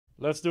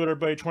Let's do it,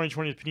 everybody.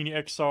 2020 Panini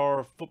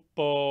XR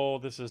football.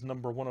 This is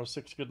number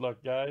 106. Good luck,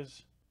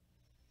 guys.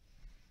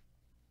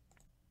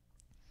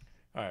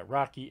 All right,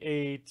 Rocky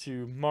A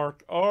to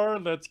Mark R.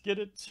 Let's get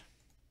it.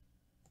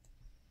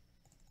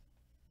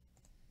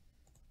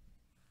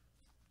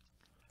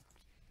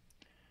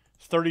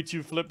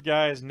 $32 flip,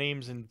 guys.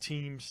 Names and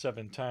teams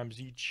 7 times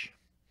each.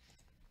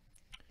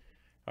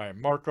 All right,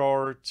 Mark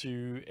R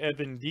to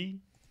Evan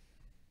D.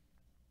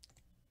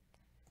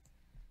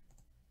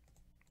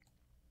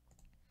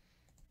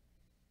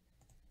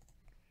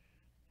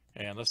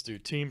 And let's do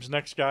teams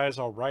next, guys.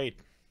 All right.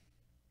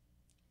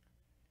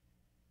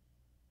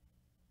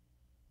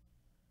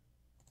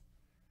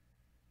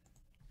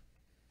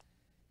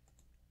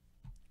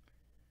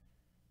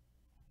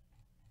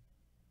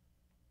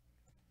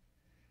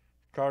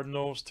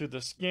 Cardinals to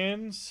the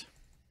Skins.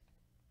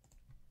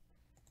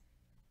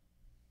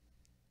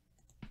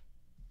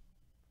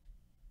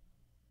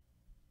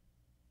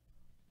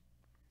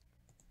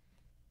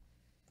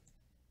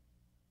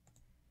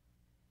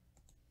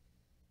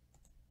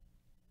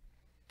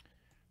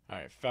 All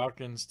right,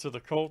 Falcons to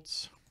the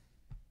Colts.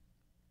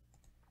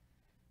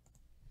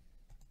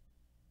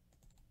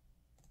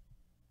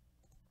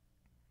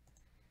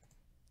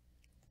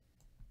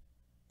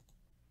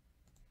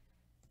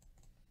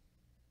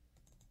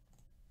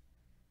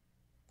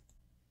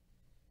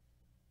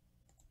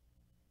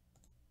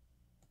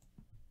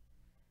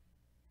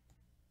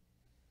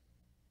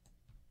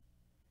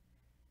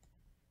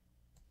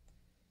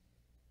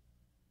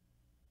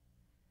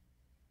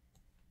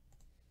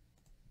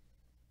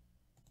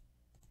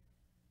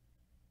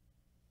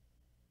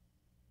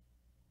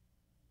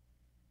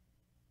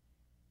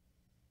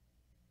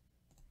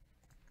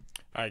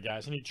 All right,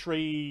 guys. Any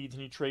trades?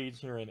 Any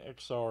trades here in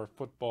XR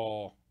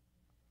football?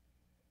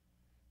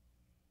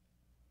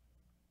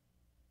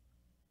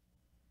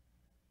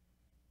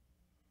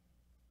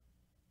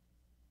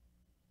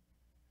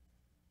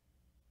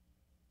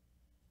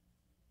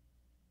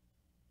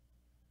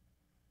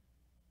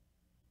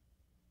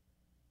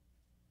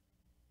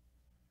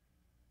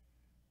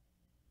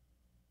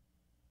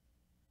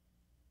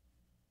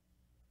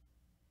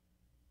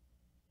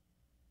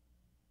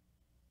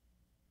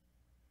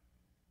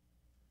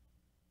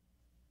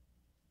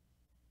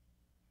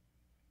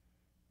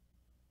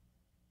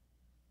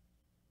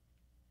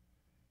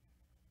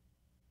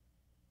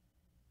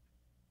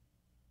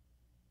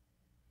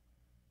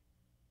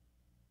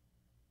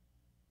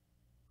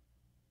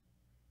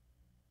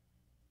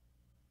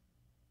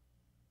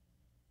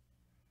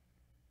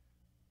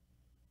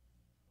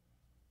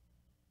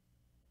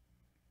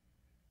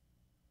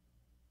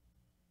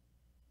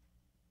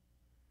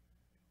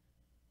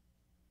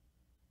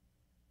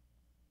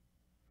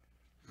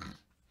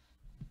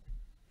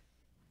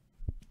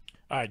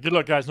 All right, good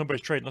luck, guys.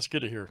 Nobody's trading. Let's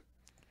get it here.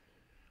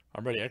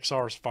 I'm ready.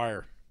 XR's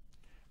fire.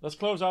 Let's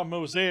close out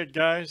Mosaic,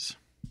 guys.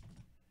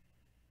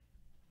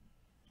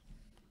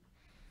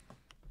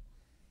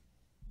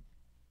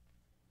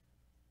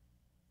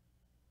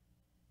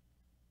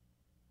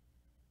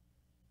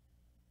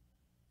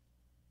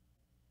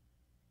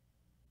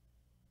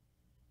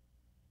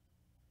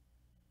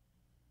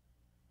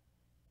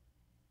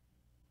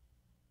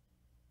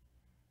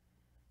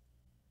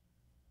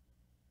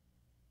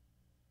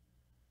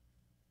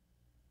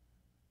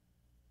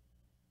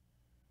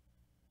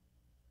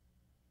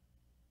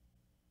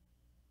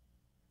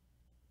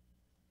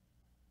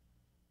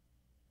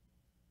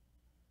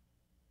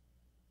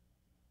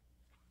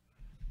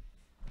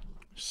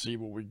 See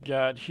what we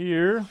got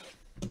here.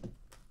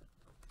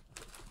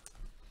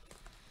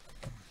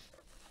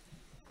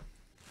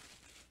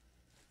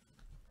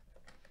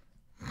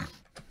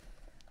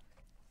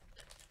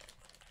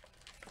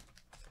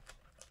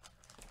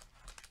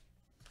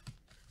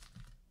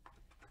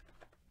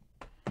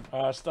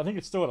 I think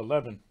it's still at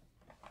 11.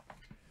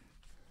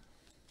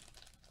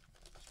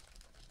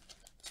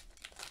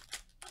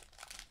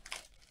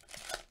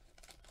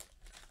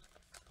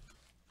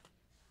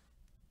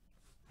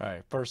 All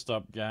right, first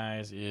up,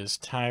 guys, is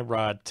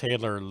Tyrod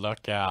Taylor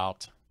luck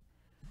out.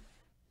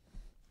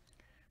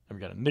 And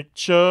we got a Nick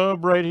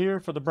Chubb right here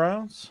for the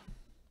Browns.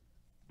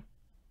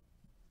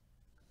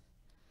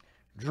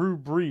 Drew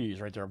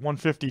Brees right there,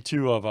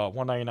 152 of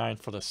 199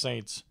 for the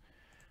Saints.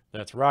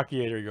 That's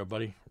Rocky A. There you go,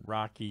 buddy.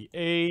 Rocky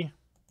A.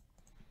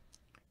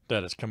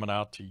 That is coming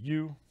out to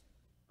you.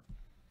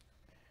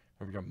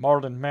 And we got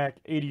Marlon Mack,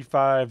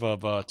 85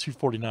 of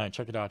 249.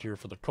 Check it out here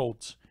for the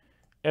Colts.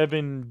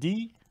 Evan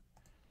D.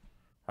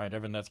 All right,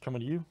 Evan, that's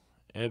coming to you.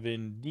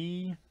 Evan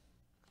D.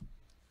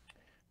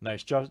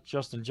 Nice.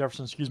 Justin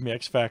Jefferson,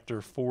 X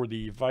Factor for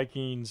the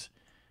Vikings.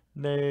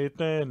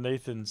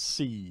 Nathan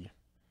C.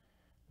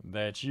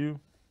 That's you.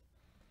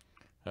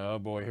 Oh,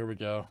 boy, here we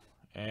go.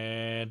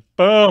 And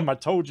boom, I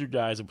told you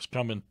guys it was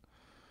coming.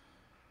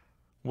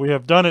 We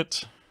have done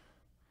it.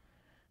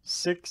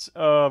 6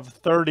 of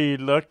 30,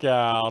 look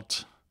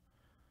out.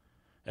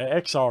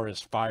 XR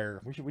is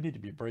fire. We need to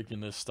be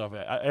breaking this stuff.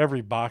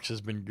 Every box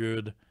has been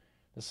good.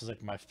 This is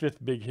like my 5th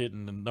big hit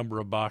in the number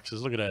of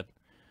boxes. Look at that.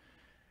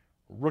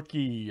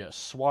 Rookie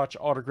swatch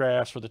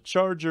autographs for the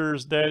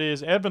Chargers. That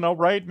is Evan. All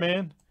right,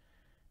 man.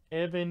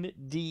 Evan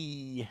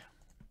D.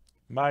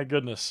 My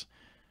goodness.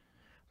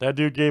 That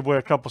dude gave away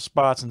a couple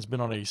spots and's been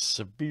on a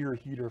severe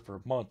heater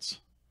for months.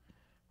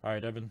 All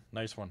right, Evan.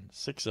 Nice one.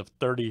 6 of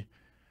 30.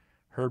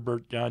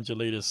 Herbert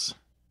Gonzalez.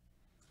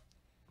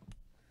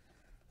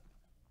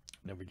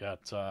 Then we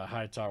got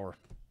Hightower.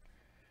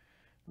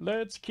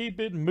 Let's keep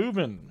it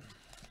moving.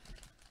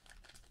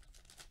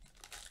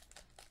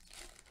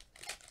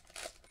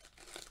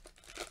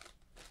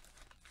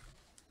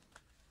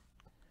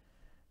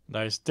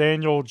 Nice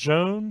Daniel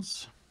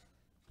Jones.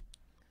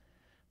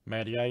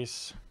 Matty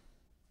Ice.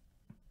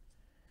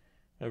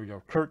 There we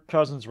go. Kirk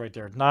Cousins right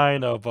there.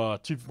 9 of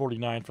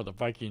 249 for the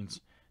Vikings.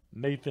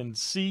 Nathan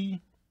C.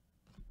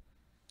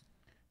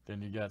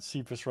 Then you got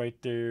Cephas right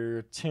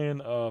there. 10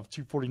 of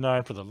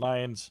 249 for the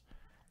Lions.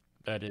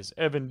 That is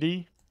Evan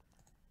D.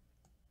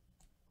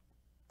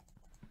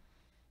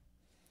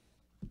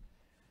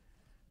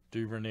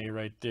 Duvernay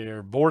right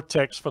there.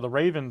 Vortex for the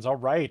Ravens. All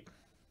right.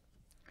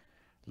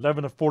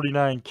 11 of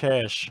 49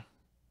 cash.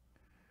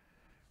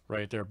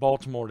 Right there.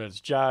 Baltimore. That's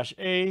Josh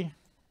A.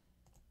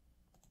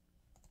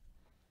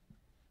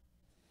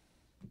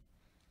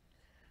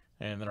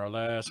 And then our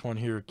last one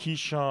here.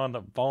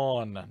 Keyshawn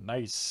Vaughn.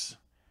 Nice.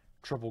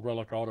 Triple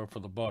relic auto for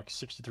the Bucs.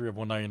 63 of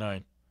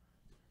 199.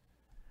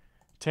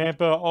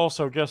 Tampa.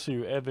 Also, guess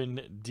who?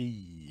 Evan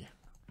D.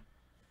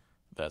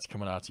 That's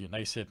coming out to you.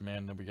 Nice hit,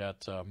 man. Then we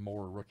got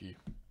more rookie.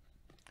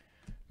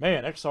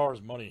 Man, XR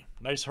is money.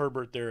 Nice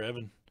Herbert there,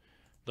 Evan.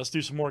 Let's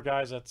do some more,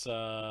 guys. That's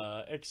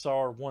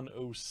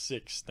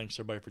XR106. Thanks,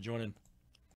 everybody, for joining.